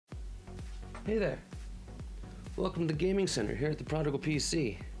Hey there. Welcome to the Gaming Center here at the Prodigal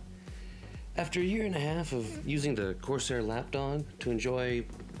PC. After a year and a half of using the Corsair Lapdog to enjoy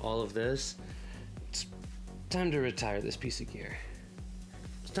all of this, it's time to retire this piece of gear.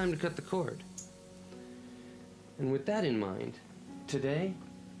 It's time to cut the cord. And with that in mind, today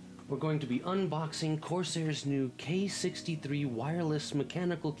we're going to be unboxing Corsair's new K63 wireless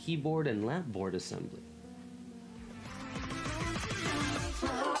mechanical keyboard and lapboard assembly.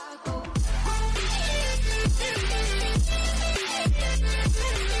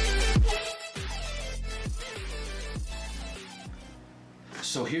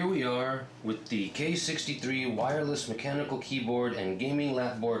 So here we are with the K63 wireless mechanical keyboard and gaming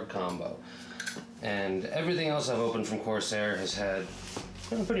lapboard combo. And everything else I've opened from Corsair has had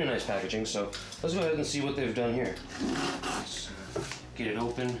pretty nice packaging, so let's go ahead and see what they've done here. Let's get it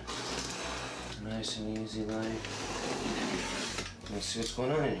open, nice and easy like. Let's see what's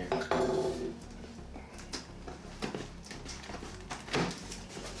going on in here.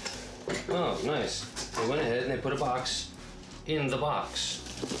 Oh, nice. They went ahead and they put a box in the box.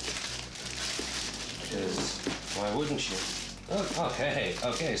 Because why wouldn't you? Oh,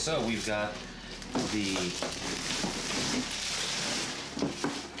 okay, so we've got the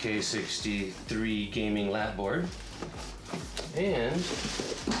K63 gaming lapboard, and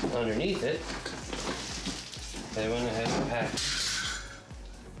underneath it they went ahead and packed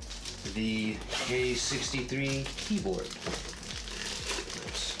the K63 keyboard.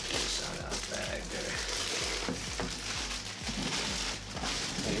 Let's get this out of the bag there.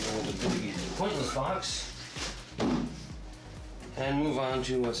 Get rid of the big pointless box and move on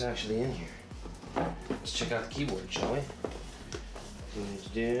to what's actually in here. Let's check out the keyboard, shall we?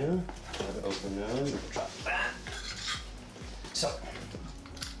 Try to open those, drop that. So,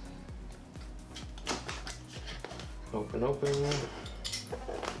 open. Oh,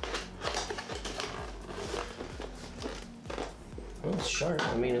 it's sharp.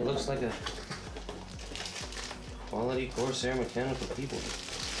 I mean, it looks like a quality Corsair mechanical keyboard.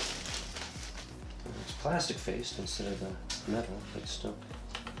 It's plastic faced instead of the metal, but still.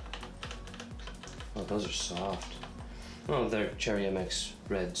 Oh, those are soft. Well, they're Cherry MX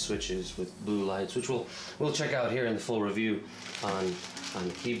red switches with blue lights, which we'll check out here in the full review on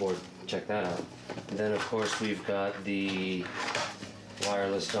the keyboard. Check that out. And then, of course, we've got the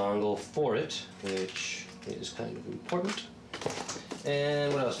wireless dongle for it, which is kind of important.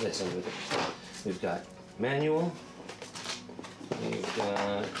 And what else did I send with it? We've got manual. We've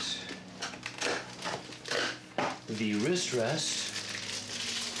got the wrist rest.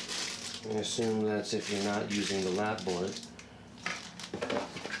 I assume that's if you're not using the lapboard.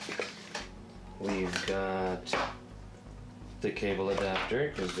 We've got the cable adapter,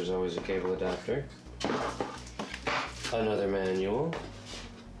 because there's always a cable adapter. Another manual.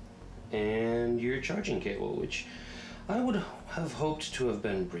 And your charging cable, which I would have hoped to have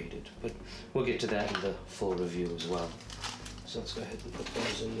been braided, but we'll get to that in the full review as well. So let's go ahead and put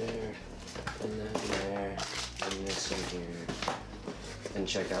those in there, and that in there, and this in here. And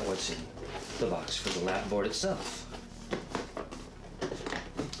check out what's in the box for the lapboard itself.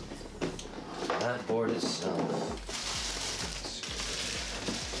 Lapboard itself.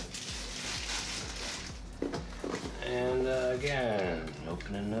 And again,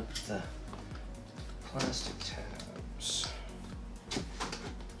 opening up the plastic tabs.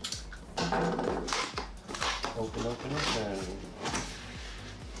 Open,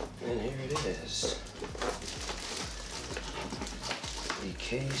 and here it is. The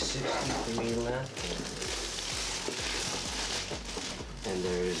K63 lapboard. And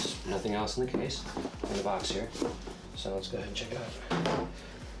there's nothing else in the case, in the box here. So let's go ahead and check it out.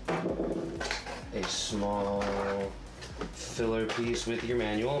 A small filler piece with your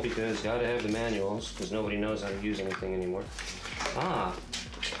manual, because gotta have the manuals, because nobody knows how to use anything anymore. Ah,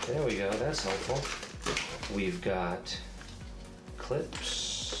 there we go, that's helpful. We've got clips.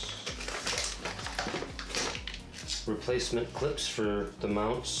 Replacement clips for the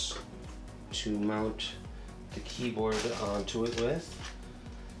mounts to mount the keyboard onto it with.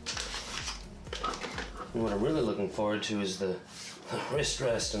 And what I'm really looking forward to is the wrist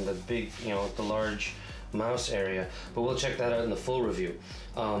rest and the big, the large mouse area, but we'll check that out in the full review.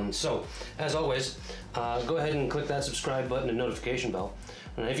 So, as always, go ahead and click that subscribe button and notification bell.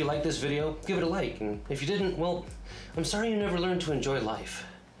 And if you like this video, give it a like, and if you didn't, well, I'm sorry you never learned to enjoy life.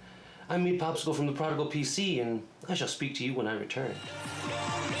 I'm Meat Popsicle from the Prodigal PC, and I shall speak to you when I return.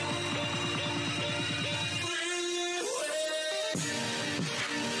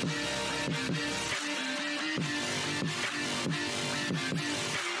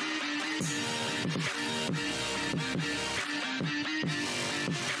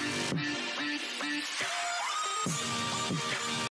 Bye.